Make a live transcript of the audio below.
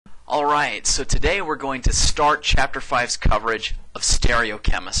Alright, so today we're going to start Chapter 5's coverage of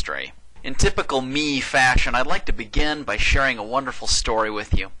stereochemistry. In typical me fashion, I'd like to begin by sharing a wonderful story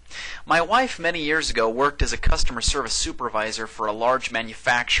with you. My wife many years ago worked as a customer service supervisor for a large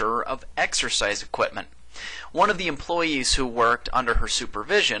manufacturer of exercise equipment. One of the employees who worked under her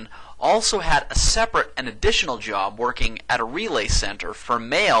supervision also had a separate and additional job working at a relay center for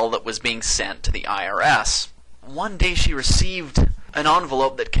mail that was being sent to the IRS. One day she received an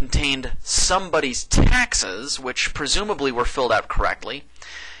envelope that contained somebody's taxes, which presumably were filled out correctly.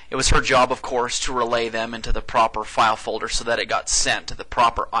 It was her job, of course, to relay them into the proper file folder so that it got sent to the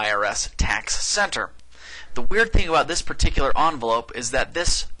proper IRS tax center. The weird thing about this particular envelope is that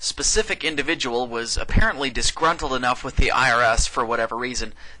this specific individual was apparently disgruntled enough with the IRS for whatever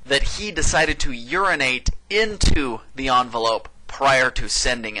reason that he decided to urinate into the envelope prior to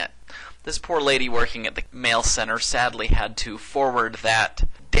sending it. This poor lady working at the mail center sadly had to forward that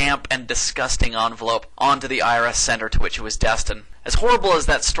damp and disgusting envelope onto the IRS center to which it was destined. As horrible as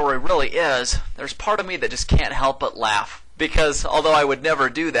that story really is, there's part of me that just can't help but laugh. Because although I would never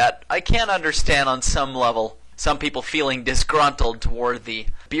do that, I can understand on some level some people feeling disgruntled toward the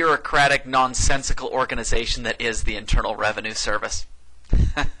bureaucratic, nonsensical organization that is the Internal Revenue Service.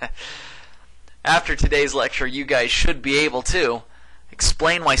 After today's lecture, you guys should be able to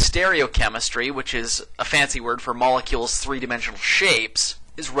explain why stereochemistry, which is a fancy word for molecules' three-dimensional shapes,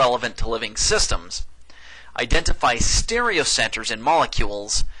 is relevant to living systems. Identify stereocenters in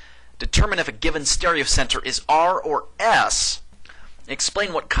molecules. Determine if a given stereocenter is R or S.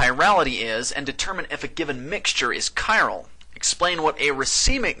 Explain what chirality is and determine if a given mixture is chiral. Explain what a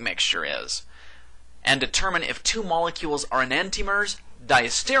racemic mixture is. And determine if two molecules are enantiomers,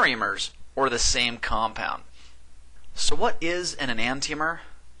 diastereomers, or the same compound. So what is an enantiomer?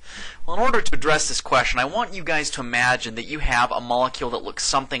 Well, in order to address this question, I want you guys to imagine that you have a molecule that looks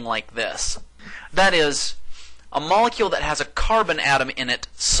something like this. That is, a molecule that has a carbon atom in it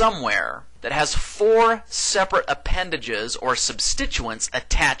somewhere that has four separate appendages or substituents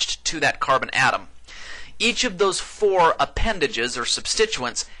attached to that carbon atom. Each of those four appendages or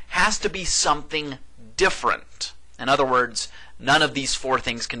substituents has to be something different. In other words, none of these four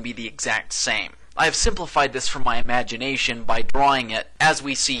things can be the exact same. I have simplified this from my imagination by drawing it, as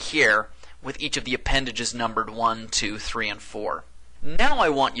we see here, with each of the appendages numbered 1, 2, 3, and 4. Now I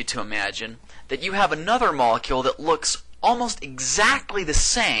want you to imagine that you have another molecule that looks almost exactly the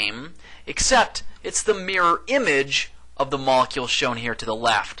same, except it's the mirror image of the molecule shown here to the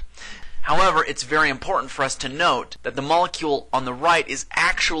left. However, it's very important for us to note that the molecule on the right is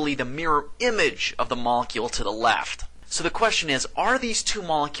actually the mirror image of the molecule to the left. So the question is, are these two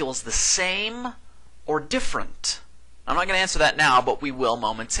molecules the same or different? I'm not going to answer that now, but we will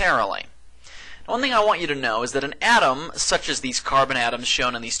momentarily. Now, one thing I want you to know is that an atom, such as these carbon atoms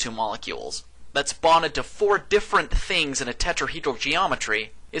shown in these two molecules, that's bonded to four different things in a tetrahedral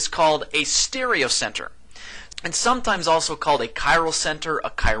geometry, is called a stereocenter, and sometimes also called a chiral center, a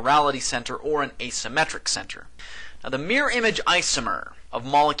chirality center, or an asymmetric center. Now, the mirror image isomer of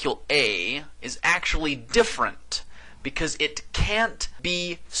molecule A is actually different because it can't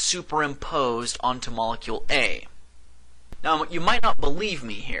be superimposed onto molecule A. Now, you might not believe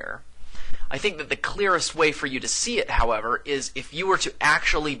me here. I think that the clearest way for you to see it, however, is if you were to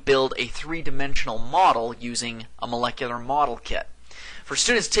actually build a three-dimensional model using a molecular model kit. For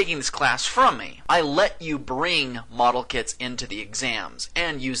students taking this class from me, I let you bring model kits into the exams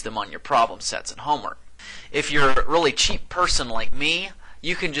and use them on your problem sets and homework. If you're a really cheap person like me,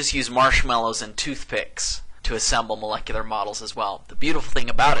 you can just use marshmallows and toothpicks to assemble molecular models as well. The beautiful thing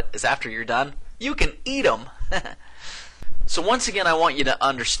about it is after you're done, you can eat them. So once again, I want you to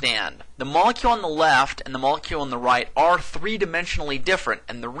understand, the molecule on the left and the molecule on the right are three-dimensionally different,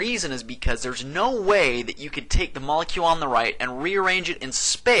 and the reason is because there's no way that you could take the molecule on the right and rearrange it in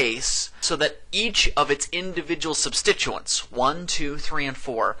space so that each of its individual substituents, 1, 2, 3, and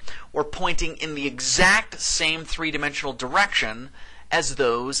 4, were pointing in the exact same three-dimensional direction as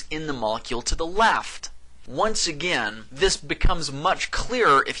those in the molecule to the left. Once again, this becomes much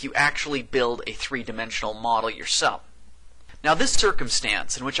clearer if you actually build a three-dimensional model yourself. Now, this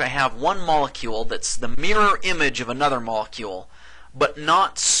circumstance in which I have one molecule that's the mirror image of another molecule, but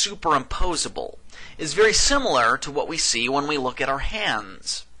not superimposable, is very similar to what we see when we look at our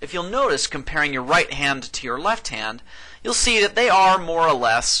hands. If you'll notice, comparing your right hand to your left hand, you'll see that they are more or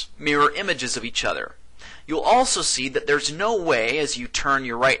less mirror images of each other. You'll also see that there's no way, as you turn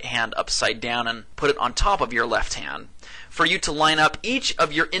your right hand upside down and put it on top of your left hand, for you to line up each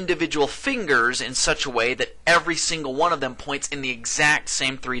of your individual fingers in such a way that every single one of them points in the exact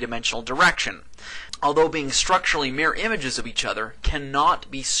same three-dimensional direction. although being structurally mirror images of each other, cannot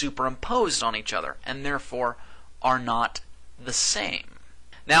be superimposed on each other, and therefore are not the same.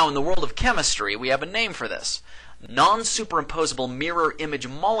 Now, in the world of chemistry, we have a name for this. Non-superimposable mirror image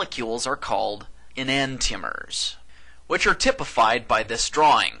molecules are called enantiomers, which are typified by this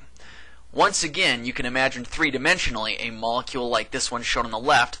drawing. Once again, you can imagine three-dimensionally a molecule like this one shown on the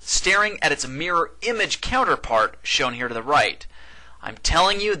left staring at its mirror image counterpart shown here to the right. I'm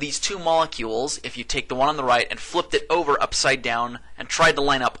telling you, these two molecules, if you take the one on the right and flipped it over upside down and tried to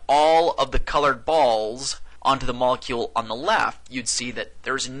line up all of the colored balls onto the molecule on the left, you'd see that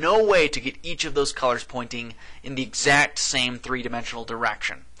there's no way to get each of those colors pointing in the exact same three-dimensional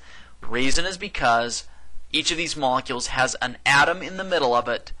direction. The reason is because each of these molecules has an atom in the middle of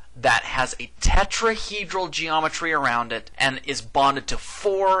it that has a tetrahedral geometry around it and is bonded to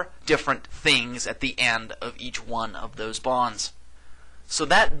 4 different things at the end of each one of those bonds. So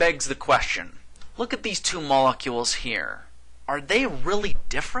that begs the question, look at these two molecules here. Are they really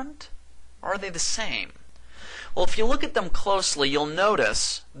different, or are they the same? Well, if you look at them closely, you'll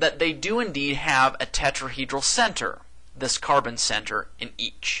notice that they do indeed have a tetrahedral center, this carbon center in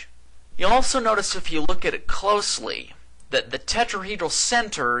each. You'll also notice, if you look at it closely, that the tetrahedral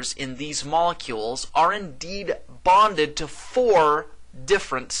centers in these molecules are indeed bonded to 4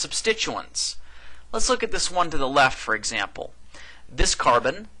 different substituents. Let's look at this one to the left, for example. This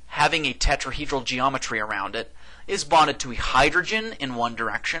carbon, having a tetrahedral geometry around it, is bonded to a hydrogen in one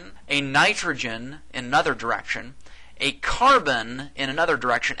direction, a nitrogen in another direction, a carbon in another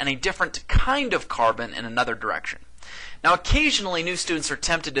direction, and a different kind of carbon in another direction. Now, occasionally new students are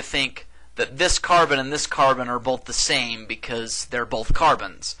tempted to think that this carbon and this carbon are both the same because they're both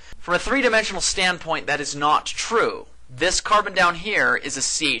carbons. From a three-dimensional standpoint, that is not true. This carbon down here is a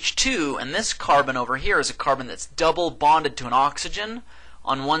CH2, and this carbon over here is a carbon that's double bonded to an oxygen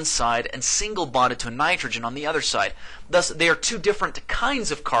on one side and single bonded to a nitrogen on the other side. Thus, they are 2 different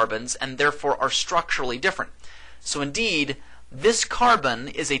kinds of carbons and therefore are structurally different. So indeed, this carbon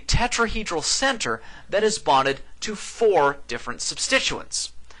is a tetrahedral center that is bonded to 4 different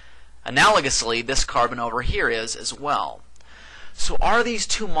substituents. Analogously, this carbon over here is as well. So are these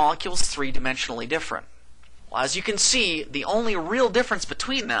two molecules three-dimensionally different? Well, as you can see, the only real difference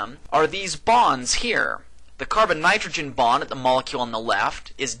between them are these bonds here. The carbon-nitrogen bond at the molecule on the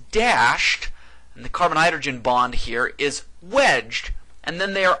left is dashed, and the carbon-hydrogen bond here is wedged, and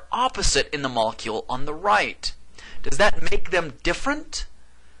then they are opposite in the molecule on the right. Does that make them different?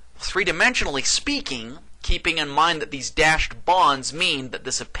 Three-dimensionally speaking, keeping in mind that these dashed bonds mean that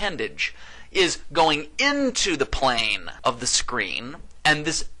this appendage is going into the plane of the screen, and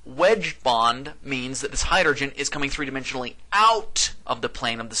this wedged bond means that this hydrogen is coming three-dimensionally out of the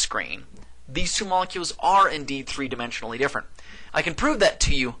plane of the screen. These two molecules are indeed three-dimensionally different. I can prove that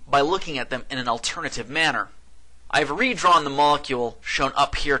to you by looking at them in an alternative manner. I've redrawn the molecule shown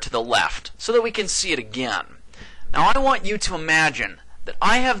up here to the left so that we can see it again. Now I want you to imagine that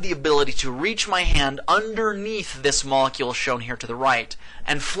I have the ability to reach my hand underneath this molecule shown here to the right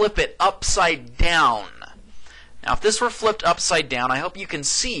and flip it upside down. Now if this were flipped upside down, I hope you can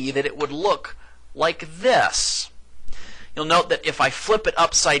see that it would look like this. You'll note that if I flip it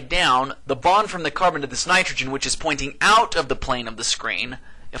upside down, the bond from the carbon to this nitrogen, which is pointing out of the plane of the screen,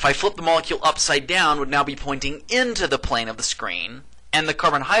 if I flip the molecule upside down, would now be pointing into the plane of the screen, and the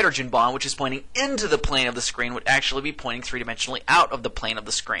carbon-hydrogen bond, which is pointing into the plane of the screen, would actually be pointing three-dimensionally out of the plane of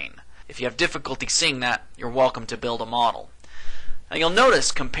the screen. If you have difficulty seeing that, you're welcome to build a model. Now you'll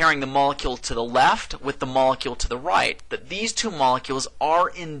notice, comparing the molecule to the left with the molecule to the right, that these two molecules are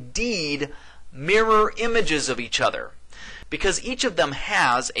indeed mirror images of each other, because each of them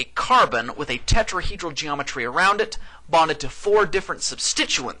has a carbon with a tetrahedral geometry around it, bonded to 4 different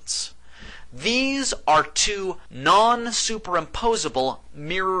substituents. These are 2 non-superimposable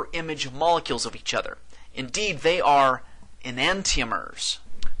mirror image molecules of each other. Indeed, they are enantiomers.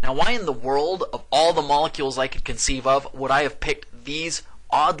 Now, why in the world, of all the molecules I could conceive of, would I have picked these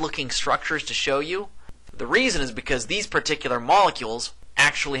odd-looking structures to show you? The reason is because these particular molecules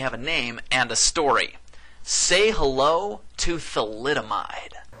actually have a name and a story. Say hello to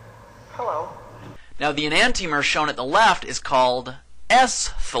thalidomide. Hello. Now, the enantiomer shown at the left is called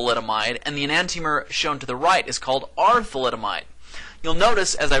S-thalidomide, and the enantiomer shown to the right is called R-thalidomide. You'll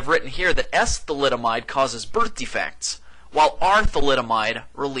notice, as I've written here, that S-thalidomide causes birth defects, while R-thalidomide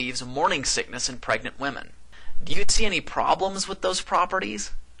relieves morning sickness in pregnant women. Do you see any problems with those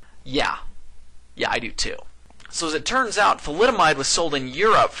properties? Yeah, I do too. So as it turns out, thalidomide was sold in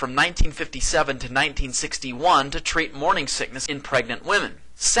Europe from 1957 to 1961 to treat morning sickness in pregnant women.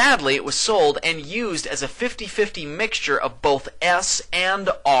 Sadly, it was sold and used as a 50-50 mixture of both S and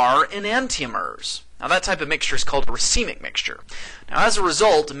R enantiomers. Now that type of mixture is called a racemic mixture. Now as a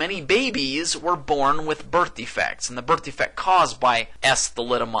result, many babies were born with birth defects, and the birth defect caused by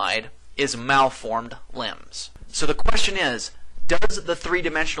S-thalidomide is malformed limbs. So the question is, does the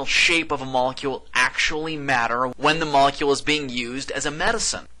three-dimensional shape of a molecule actually matter when the molecule is being used as a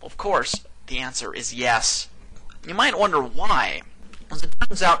medicine? Well, of course, the answer is yes. You might wonder why. As it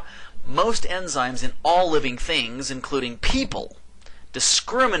turns out, most enzymes in all living things, including people,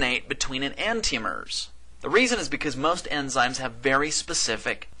 discriminate between enantiomers. The reason is because most enzymes have very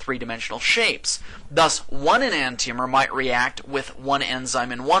specific three-dimensional shapes. Thus, one enantiomer might react with one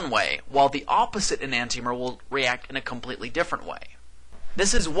enzyme in one way, while the opposite enantiomer will react in a completely different way.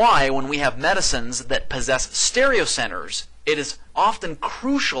 This is why when we have medicines that possess stereocenters, it is often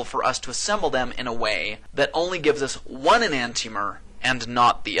crucial for us to assemble them in a way that only gives us one enantiomer and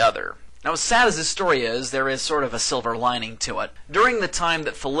not the other. Now, as sad as this story is, there is sort of a silver lining to it. During the time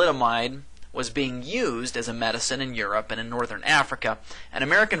that thalidomide was being used as a medicine in Europe and in northern Africa, an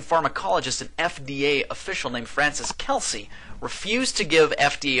American pharmacologist and FDA official named Francis Kelsey refused to give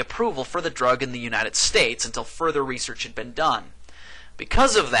FDA approval for the drug in the United States until further research had been done.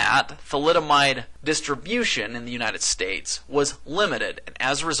 Because of that, thalidomide distribution in the United States was limited, and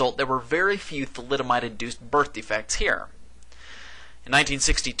as a result, there were very few thalidomide-induced birth defects here. In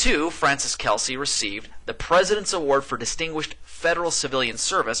 1962, Francis Kelsey received the President's Award for Distinguished Federal Civilian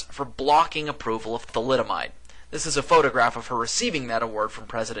Service for blocking approval of thalidomide. This is a photograph of her receiving that award from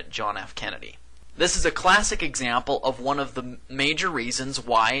President John F. Kennedy. This is a classic example of one of the major reasons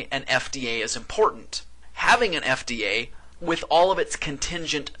why an FDA is important. Having an FDA with all of its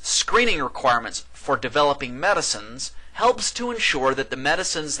contingent screening requirements for developing medicines helps to ensure that the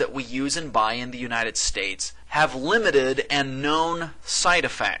medicines that we use and buy in the United States have limited and known side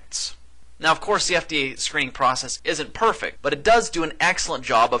effects. Now, of course, the FDA screening process isn't perfect, but it does do an excellent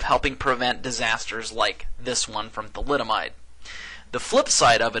job of helping prevent disasters like this one from thalidomide. The flip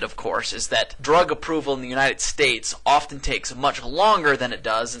side of it, of course, is that drug approval in the United States often takes much longer than it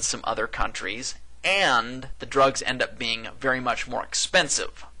does in some other countries, and the drugs end up being very much more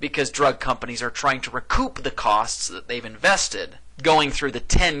expensive because drug companies are trying to recoup the costs that they've invested going through the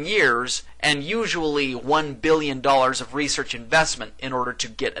 10 years and usually $1 billion of research investment in order to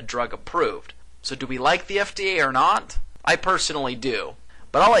get a drug approved. So do we like the FDA or not? I personally do,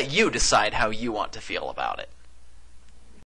 but I'll let you decide how you want to feel about it.